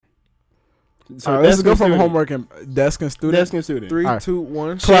So let's go from homework and desk and student. Desk and student. 3, All right. 2,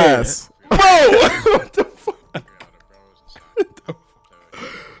 1. Class. Bro, what the fuck?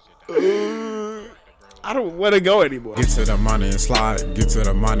 I don't want to go anymore. Get to the money and slide, get to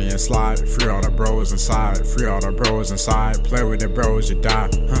the money and slide. Free all the bros inside, free all the bros inside. Play with the bros, you die,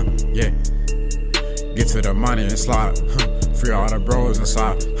 yeah. Get to the money and slide, free all the bros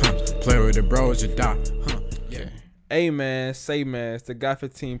inside, play with the bros, you die, yeah. Hey man, say man, it's the Got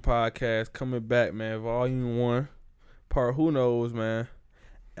 15 podcast coming back, man. Volume 1, part who knows, man.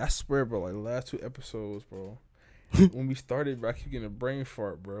 I swear, bro, like the last 2 episodes, bro. When we started, bro, I keep getting a brain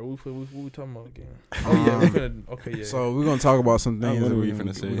fart, bro. What we talking about again? Oh yeah, okay, yeah. So we're gonna talk about some things. What are we We're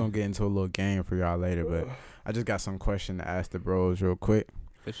finna say? gonna get into a little game for y'all later, but I just got some question to ask the bros real quick.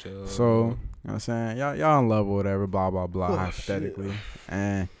 For sure. So, you know what I'm saying? Y'all in love or whatever, blah, blah, blah, Oh, hypothetically. shit.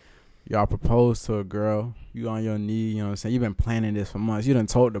 And y'all propose to a girl. You on your knee, you know what I'm saying? You've been planning this for months. You done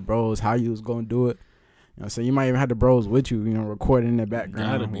told the bros how you was going to do it. You know what I'm saying? You might even have the bros with you, recording in the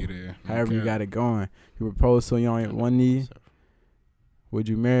background. Gotta be there. However you got it going. You propose to her, you on one knee. Would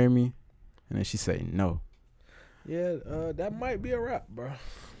you marry me? And then she say no. Yeah, that might be a wrap, bro.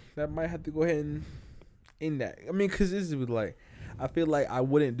 That might have to go ahead and end that. I mean, because this is like, I feel like I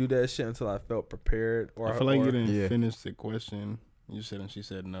wouldn't do that shit until I felt prepared. Or I feel like you didn't Yeah. finish the question. You said, and she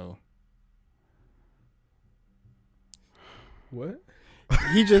said no. What?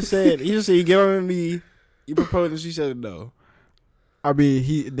 He just said you get on me, you proposed, and she said no. I mean,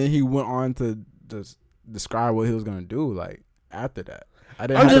 he went on to just describe what he was going to do, like, after that.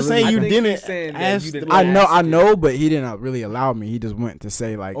 I'm just saying you I think didn't he's saying that ask. you didn't I ask know, it. but he didn't really allow me. He just went to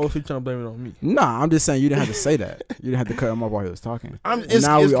say, like, Oh, so you trying to blame it on me? nah, I'm just saying you didn't have to say that. You didn't have to cut him off while he was talking. It's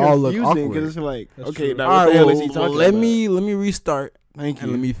now we all look confusing awkward. because it's like, That's okay, true. now All what the right, hell well, is he talking let about? me restart Thank and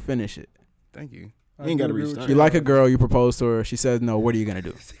you. let me finish it. Thank you. I You ain't got to do agree with restart. You like a girl, you propose to her, she says no, what are you gonna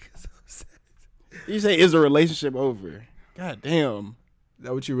do? You say, is the relationship over? God damn. Is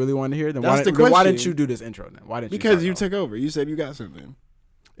that what you really want to hear? Then That's the why question. didn't you do this intro then? Why didn't Because you you start took over. You said you got something. off?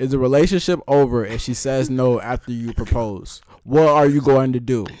 Is the relationship over if she says no after you propose? What are you going to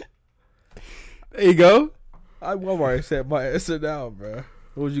do? There you go. I've already said my answer now, bro.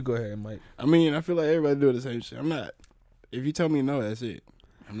 What would you go ahead, Mike? I mean, I feel like everybody doing the same shit. I'm not. If you tell me no, that's it.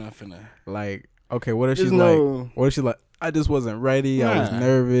 I'm not finna. Like, okay, what if she's There's no. like, what if she's like, I just wasn't ready, I was Nah.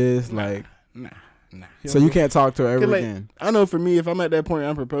 nervous, Nah. like, Nah. so you can't talk to her ever Cause, like, again. I know for me, if I'm at that point,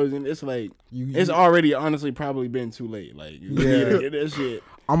 I'm proposing. It's like it's already honestly probably been too late. Like you need to get that shit.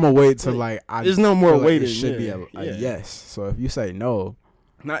 I'm gonna wait till like There's no more feel like waiting. It should be yeah. a Yeah. yes. So if you say no,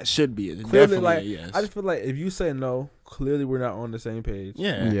 Not should be. It's Clearly, definitely like, a yes. I just feel like if you say no, clearly we're not on the same page.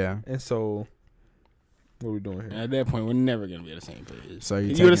 yeah. yeah. And so, what are we doing here? At that point, we're never gonna be on the same page. So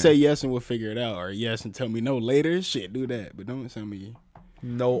you If you would have said yes and we'll figure it out, or yes and tell me no later, shit, do that. But don't tell me.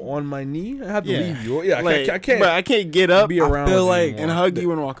 No, on my knee? I have to Yeah. leave you. Yeah, Like, I can't But I can't get up be around feel you like- anymore. and hug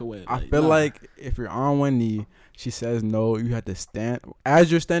you and walk away. I Like, feel nah. like if you're on one knee, she says no, you have to stand as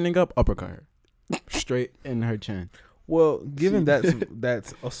you're standing up, uppercut her straight in her chin. Well, given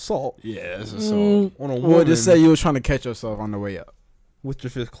that's assault Yeah, that's assault. on a woman Well, just say you were trying to catch yourself on the way up. with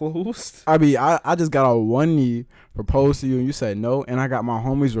your fist closed. I mean, I just got on one knee, proposed to you, and you said no, and I got my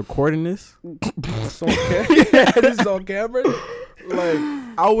homies recording this. It's on camera. This is on camera. Like,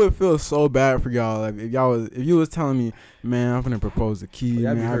 I would feel so bad for y'all. Like, if you was telling me, man, I'm gonna propose to Key,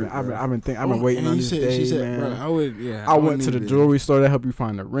 Yeah, I'd be man. hurt, I've bro. been waiting on this day, she said, man. bro, I would, yeah. I went would to the need jewelry store to help you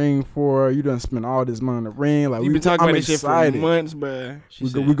find a ring for her. You done spent all this money on the ring. Like, You been talking I'm about this shit for excited. months,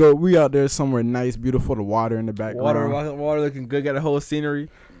 bro. We out there somewhere nice, beautiful. The water in the background. Water looking good. Got a whole scenery.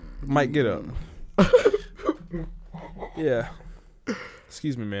 Might get up. Yeah.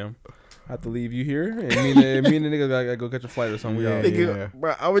 Excuse me, ma'am. I have to leave you here, and me and the nigga gotta go catch a flight or something. Yeah. Nigga,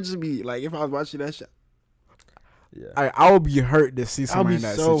 bro, I would just be like, if I was watching that shit, Yeah. I would be hurt to see I'll somebody be in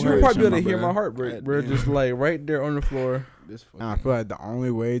that so situation. You'll hurt. probably be able to my hear bad. my heart break. God We're damn. just like right there on the floor. this And I feel like the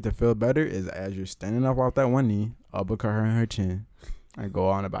only way to feel better is as you're standing up off that one knee, uppercut her in her chin, and go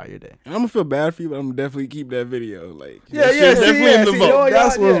on about your day. And I'm gonna feel bad for you, but I'm gonna definitely keep that video. Like, Yeah, that yeah, shit's see, definitely yeah, in the see, vault. oh, yeah.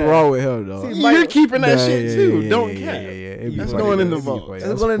 That's what's wrong with him, though. See, You're keeping that Yeah, shit yeah, too. yeah, Don't yeah, care. yeah, yeah. It'd be That's funny, going in though. the It'd be vault. funny. It's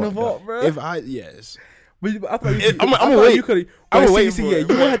That's going in the fucked vault, up. bro. If I yes, But I thought you, I'm I gonna thought wait. you could. I'm gonna wait See, for yeah, it.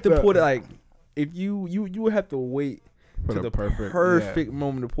 you would have to put it like if you would have to wait For to the the perfect- perfect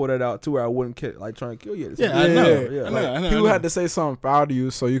moment to pull that out to where I wouldn't like trying to kill you. Yeah, I know. Yeah. I know. I know. People had to say something foul to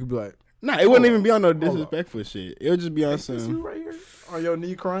you so you could be like, Nah, it wouldn't even be on no on. disrespectful shit. It would just be on "Is you some. right here on your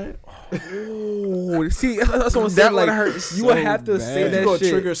knee crying?" Oh, see, that's what I'm saying. That would Like, hurt you so would have to say bad. You that gonna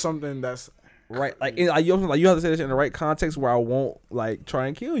shit. trigger something that's right, like you have to say this in the right context where I won't like try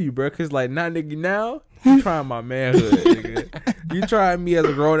and kill you, bro. Cause like now, nigga, now you trying my manhood, nigga. You trying me as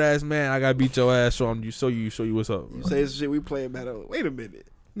a grown ass man. I gotta beat your ass, show you what's up. You say some shit, we play battle. Wait a minute,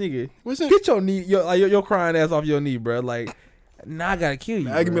 nigga. What's it? Get your knee, your crying ass off your knee, bro. Like now I gotta kill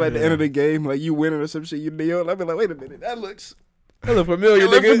you. I can be like the end of the game, like you winning or some shit. You kneel. I be like, wait a minute, that looks familiar, nigga.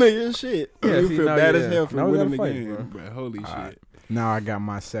 nigga. Familiar shit. Yeah, you see, feel bad as hell for now we winning the gotta fight, game, bro. Holy shit. Right. Now I got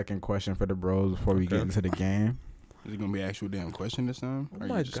my second question for the bros before we get into the game. Is it gonna be an actual damn question this time? Oh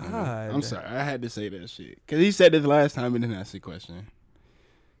my God. I'm sorry, I had to say that shit because he said this last time and didn't ask the question.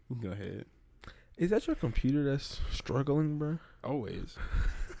 Go ahead. Is that your computer that's struggling, bro? Always.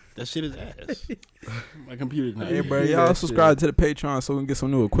 That shit is ass. My computer's not. Hey, here. bro, y'all subscribe to the Patreon so we can get some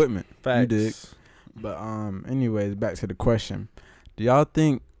new equipment. Facts. You dig? But anyways, back to the question. Do y'all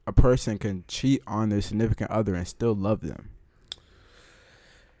think a person can cheat on their significant other and still love them?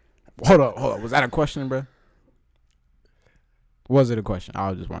 Hold up. Was that a question, bro? Was it a question? I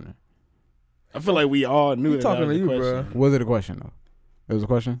was just wondering. I feel like we all knew that. Talking That was to the you, question. bro. Was it a question though? It was a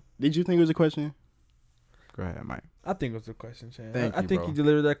question. Did you think it was a question? Go ahead, Mike. I think it was a question, Chan. Thank I you, think bro. you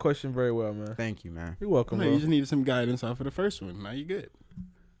delivered that question very well, man. Thank you, man. You're welcome, No, bro. you just needed some guidance off of the first one. Now you good.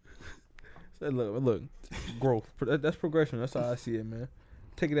 Say, look, growth. That's progression. That's how I see it, man.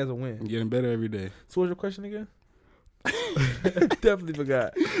 Take it as a win. I'm getting better every day. So what's your question again? Definitely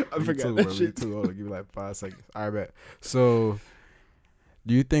forgot. I forgot too, that bro. shit. Too. Hold on, give me like 5 seconds. All right, bet. So,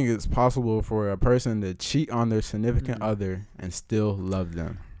 do you think it's possible for a person to cheat on their significant other and still love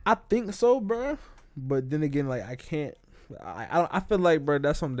them? I think so, bro. But then again, like I can't. I feel like, bro,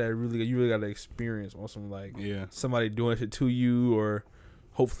 that's something that you really gotta experience on some like somebody doing shit to you, or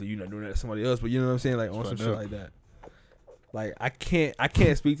hopefully you're not doing that to somebody else. But you know what I'm saying, like on some shit like that. Like I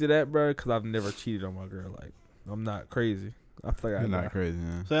can't speak to that, bro, because I've never cheated on my girl. Like I'm not crazy. I feel like You're not crazy,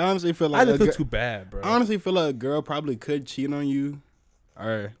 man. So I honestly feel like I just feel too bad, bro. I honestly feel like a girl probably could cheat on you.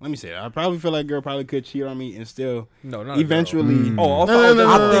 Or let me say that. I probably feel like a girl probably could cheat on me and still eventually. No.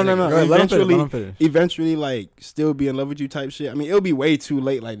 Eventually, like still be in love with you type shit. I mean, it'll be way too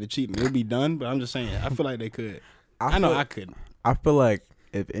late, like the cheating. It'll be done, but I'm just saying. I feel like they could. I know I couldn't. I feel like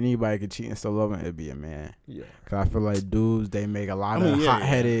if anybody could cheat and still love him, it'd be a man. Yeah. Cause I feel like dudes, they make a lot of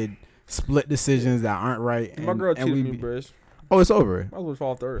hot-headed split decisions that aren't right. My girl cheated me, bro. Oh, it's over. I was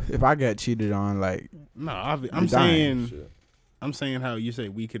fall off the earth. If I got cheated on, like, no, I'm saying how you say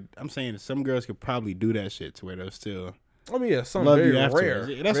we could. I'm saying some girls could probably do that shit to where they'll still. I mean, yeah, some love very you rare.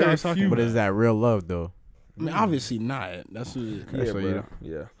 afterwards. That's what I'm talking about. But is that real love though? I mean, obviously not. That's what Yeah, bro.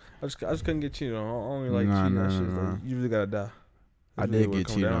 Yeah. I just couldn't get cheated on. I only like cheating on shit. Like, you really gotta die. I did get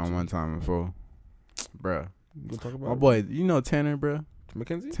cheated on one time before, bruh. You talk about my boy, you know Tanner, bruh.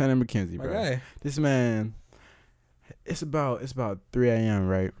 McKenzie? Tanner McKenzie, My bro. guy. This man, it's about 3 a.m.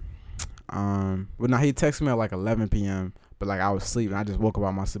 right? Well, now he texted me at like 11 p.m. But like I was sleeping, I just woke up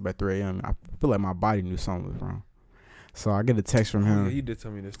out my sleep at 3 a.m. I feel like my body knew something was wrong. So I get a text from him. Yeah, you did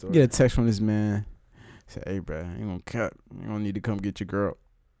tell me this story. Get a text from this man. He said, "Hey, bro, you gonna cut? You gonna need to come get your girl."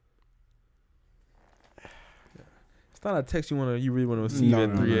 It's not a text you really want to receive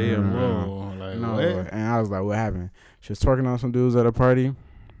at 3 a.m. Whoa, like no. what? And I was like, "What happened?" She was twerking on some dudes at a party.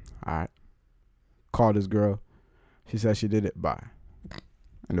 All right, called this girl. She said she did it. Bye,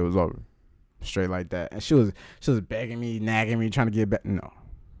 and it was over. Straight like that. And she was begging me, nagging me, trying to get back. No.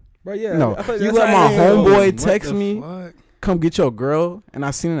 Bro, yeah. No. I You let my homeboy text me, fuck? come get your girl, and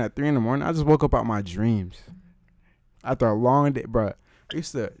I seen it at 3 a.m. I just woke up out my dreams. After a long day, bro.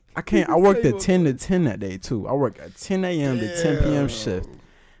 I worked at 10 to 10 that day, too. I worked at 10 a.m. to 10 p.m. shift.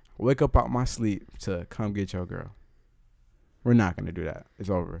 Wake up out my sleep to come get your girl. We're not going to do that. It's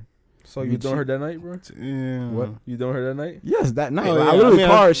over. So you done her that night, bro? Yeah. What? You done her that night? Yes, that night. Oh, Like, yeah. I literally I mean,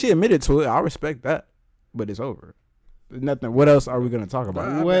 called her. She admitted to it. I respect that. But it's over. There's nothing. What else are we going to talk about?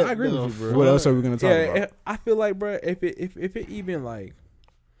 I agree with you, bro. What else are we going to talk about? I feel like, bro, if it even like,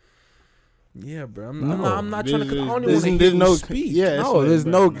 yeah, bro. I'm not trying to. I don't even want to hear you speak. Yeah, No, there's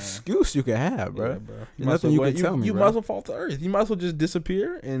no man. excuse you can have, bro. Yeah, bro. Nothing you can tell me, You bro. might as well fall to earth. You might as well just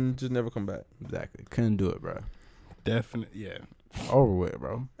disappear and just never come back. Exactly. Couldn't do it, bro. Definitely, yeah. Over with,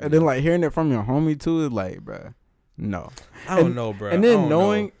 bro. And then like hearing it from your homie too is like, bro, no. I don't know, bro. And then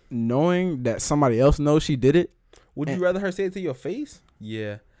knowing that somebody else knows she did it. Would you rather her say it to your face?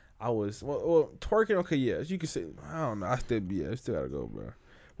 Yeah, I was. Well, twerking. Okay, yeah, you can say. I don't know. I still gotta go, bro.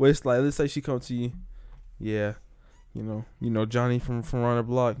 Well, it's like, let's say she come to you. Yeah, you know Johnny from around the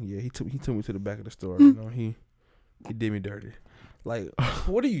block. Yeah, he took me to the back of the store. You know, he did me dirty. Like,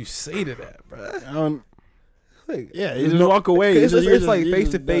 what do you say to that, bro? like Yeah, you just walk away. It's You're like just face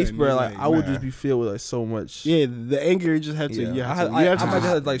to face, done. bro. You're Like I would nah. just be filled with like so much. Yeah, the anger just had to. Yeah. You I have to. might just- have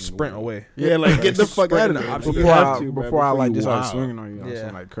to like sprint away. Yeah, like get the fuck out of Sprint there. the opposite You Before have I, to, bro, before I like you just start wild. swinging on you on Yeah,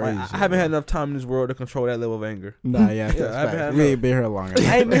 some like crazy. I shit, haven't had bro. enough time in this world to control that level of anger. Nah, yeah, Yeah, I haven't had we ain't been here long enough.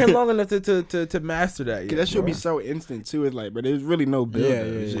 I ain't been here long enough to master that yet. Cause that should be bro. so instant too. It's like, but there's really no build. Yeah, up.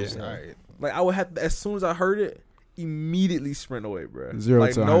 yeah, It's yeah. just, all right. Like I would have to, as soon as I heard it, immediately sprint away, bro. 0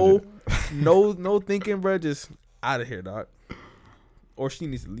 like to no, 100. no thinking, bro. Just out of here, dog. Or she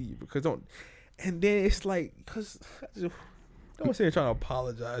needs to leave because don't. And then it's like, cause don't say you're trying to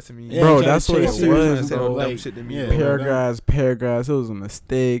apologize to me, Yeah, Bro, trying that's to what it chase Don't say you're trying to was, say no bro. dumb Like, shit to me. yeah. bro. Paragraphs. It was a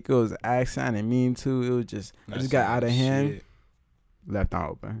mistake. It was an accident. I didn't mean to. It was just, I just got out of hand. Shit. Left not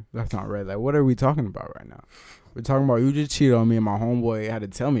open. Left not red. Like, what are we talking about right now? We're talking about you just cheated on me and my homeboy had to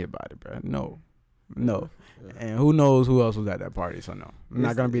tell me about it, bro. No. Yeah. And who knows who else was at that party, so no. I'm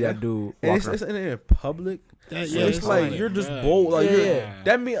not It's- going to be yeah. that dude. And walking it's in public. That- So yeah, it's like you're just bold. Like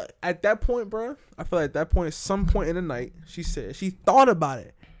that mean at that point, bro. I feel like at that point, some point in the night, she said she thought about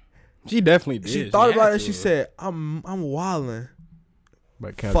it. She definitely did. She thought about had it. to. She said, "I'm wilding.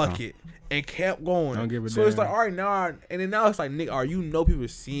 But kept Fuck on. it," and kept going. Don't give a So it's damn. like, all right, now, and then now it's like, Nick, you know people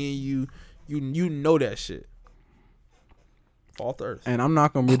seeing you. You know that shit. Fall thirst. And I'm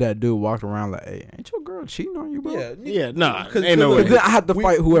not going to be that dude walking around like, hey, ain't your girl cheating on you, bro? Yeah, Yeah, nah, Cause- ain't no cause way. Because then I have to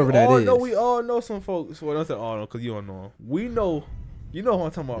fight whoever that is. We all know some folks. Well, don't say all know because you don't know 'em. We know. You know what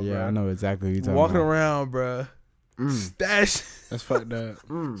I'm talking about, Yeah, bro. I know exactly who you're talking Walking about. around, bro. Stash. That's fucked up.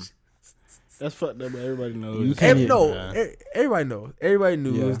 That's fucked up. But everybody knows. You can't Everybody knows. Everybody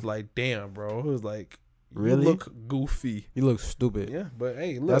knew. Yeah. It was like, damn, bro. It was like, Really? you look goofy. You look stupid. Yeah, but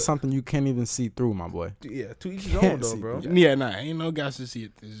hey, look. That's something you can't even see through, my boy. Yeah, to each his own, Can't though, see bro. through. Yeah, nah, ain't no guys to see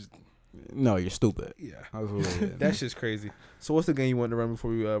it. It's- No, you're stupid. Yeah. That's what it is. That shit's crazy. So what's the game you want to run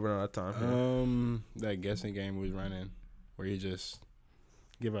before we run out of time? here? That guessing game was running where you just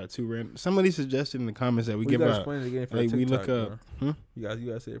give out two random. Somebody suggested in the comments that we Well, you give gotta out. explain it again for Like TikTok, we look bro. up. Hmm? You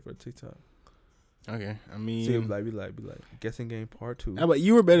gotta say it for TikTok. Okay, I See, mean, be like, guessing game part 2. how about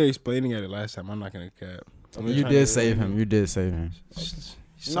you were better explaining it last time. I'm not gonna cap. You did save him. You did save him.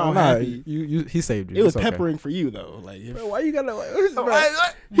 So no, happy. he saved you. It was It's okay. peppering for you though. Like if, Bro, why you gotta?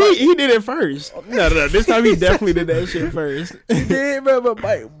 he did it first. No. This time he definitely did that shit first. He did, bro.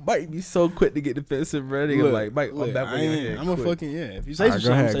 But Mike be so quick to get defensive, bro. They Look, like, Mike, look, I'm back I with your ain't- head. I'm a quick. fucking yeah. If you say All right, something,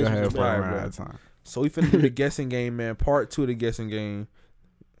 go ahead. say Go ahead. something. Before I Alright, run bro. out of time. So we finna do the guessing game, man. Part 2 of the guessing game.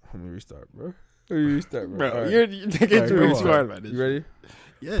 Let me restart, bro. Bro, All right. you're taking Alright, too go on. smart about this. You ready?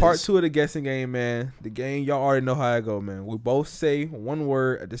 Yes. Part 2 of the guessing game, man. The game, y'all already know how it go, man. We both say one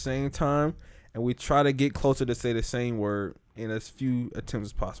word at the same time, and we try to get closer to say the same word in as few attempts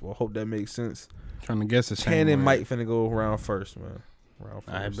as possible. I hope that makes sense. Trying to guess the same. Ken and word. Mike finna go around first, man. Round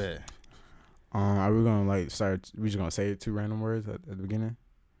first. I bet. Are we gonna like start? We just gonna say 2 random words at the beginning?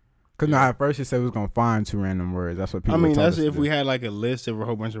 Cause no, at first you said we was gonna find 2 random words. That's what people. I mean, told that's us to if do. we had like a list of a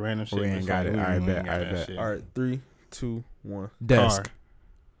whole bunch of random shit. We ain't It's got like, it. we I ain't bet, got I that bet. shit. All right, 3, 2, 1. desk. Car.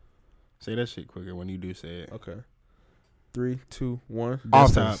 Say that shit quicker when you do say it. Okay. 3, 2, 1.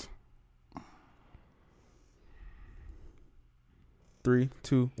 Desktop. Office. 3,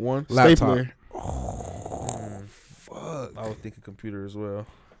 2, 1. Laptop. Stapler. Fuck. I was thinking computer as well.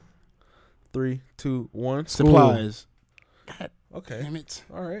 3, 2, 1. Supplies. Okay. Damn it.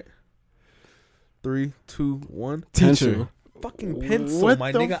 All right. 3, 2, 1. Teacher. Fucking pencil, What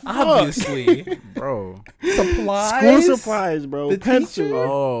my the nigga. fuck? Obviously. Bro. Supplies. School supplies, bro. The Pencil. teacher?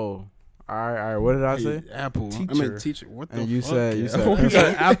 Oh. All right. What did I say? Apple. I Teacher. mean, teacher. What the And you fuck? said you Yeah. said Where you pencil?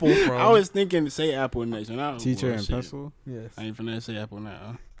 got Apple from? I was thinking to say Apple next. And I, Teacher well, and shit. pencil. Yes. I ain't finna say Apple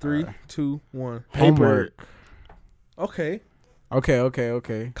now. 3, 2, 1. Paper. Homework. Okay.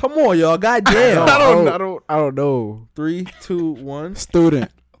 Okay. Come on, y'all. Goddamn. I don't, know. 3, 2, 1. Student.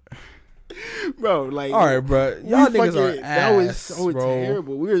 bro. Like, All right, bro. we Y'all niggas fucking- are that was ass, so bro.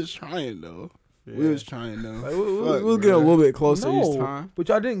 terrible. We was trying though. We was trying though. Like, Fuck, we'll get a bro. little bit closer each No, time. but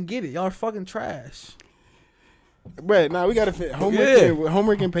y'all didn't get it. Y'all are fucking trash. But now we gotta fit homework. Yeah.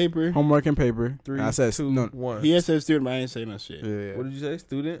 Homework and paper. Homework and paper. 3, And I said 2, no. 1. He had said student, but I ain't say no shit. Yeah. What did you say?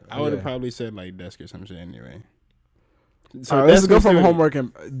 Student? I would have Yeah. probably said like desk or some shit anyway. So let's desk go and from student. homework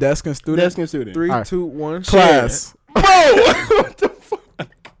and desk and student. Desk and student. 3, All right. 2, 1. Class. Bro, what the fuck?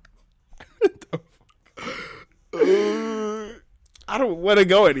 I don't want to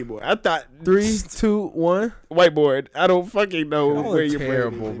go anymore. I thought 3, 2, 1. whiteboard. I don't fucking know Y'all where are you're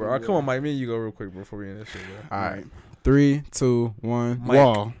terrible, bro. All right, come on, Mike. Me and you go real quick before we end this shit, bro. All right. 3, 2, 1. Mike.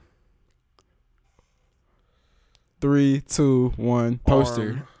 Wall. 3, 2, 1.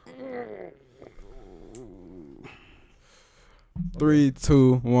 Poster. 3,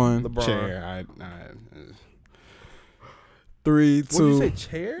 2, 1. LeBron. Chair. 3, What did you 2. say?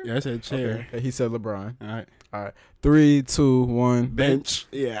 Chair? Yeah, I said chair. Okay, he said LeBron. All right. 3, 2, 1. Bench.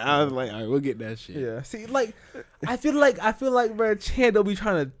 Yeah, I was like, all right, we'll get that shit. Yeah. See, like, I feel like, bro, Chan don't be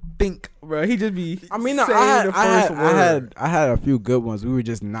trying to think, bro. He just be. I mean, no, saying the first word. I had a few good ones. We were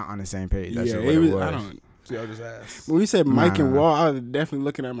just not on the same page. That's Yeah, just what it was. I don't. See, I just asked. When we said Mike and Nah. Wall, I was definitely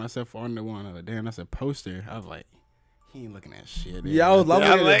looking at myself on the one. I was like, damn, that's a poster. I was like, he ain't looking at shit. Yeah, I was looking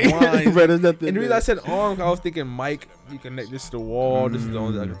at like, the lines. bro, there's nothing And the reason there. I said arm, I was thinking Mike. You connect this to the wall. This is the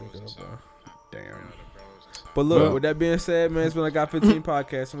only thing I can think of, bro. Damn. But look, Well- with that being said, man, it's been like Got 15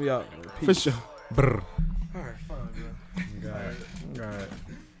 podcast, and we out. For Peace. sure. Brr. All right, fine, bro. God.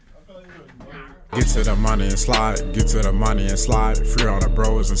 Get to the money and slide, get to the money and slide. Free all the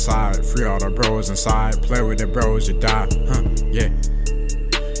bros inside, free all the bros inside. Play with the bros, you die, yeah.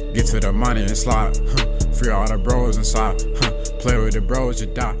 Get to the money and slide, free all the bros inside, play with the bros, you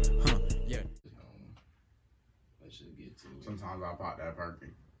die, yeah. Sometimes I pop that perky.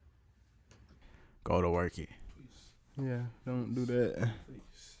 Go to work it. Yeah, don't do that.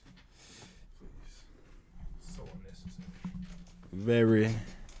 So unnecessary. Very.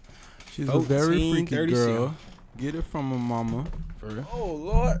 She's a very 14, freaky 37. girl. Get it from her mama. For real. Oh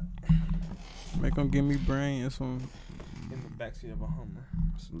Lord. Make them give me brain and some. In the backseat of a Hummer.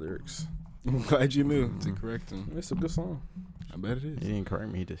 Some lyrics. I'm glad you knew to correct him. It's a good song. I bet it He is. didn't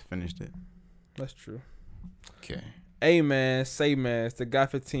correct me. He just finished it. That's true. Okay. Hey man, say man, it's the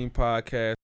Got 15 podcast.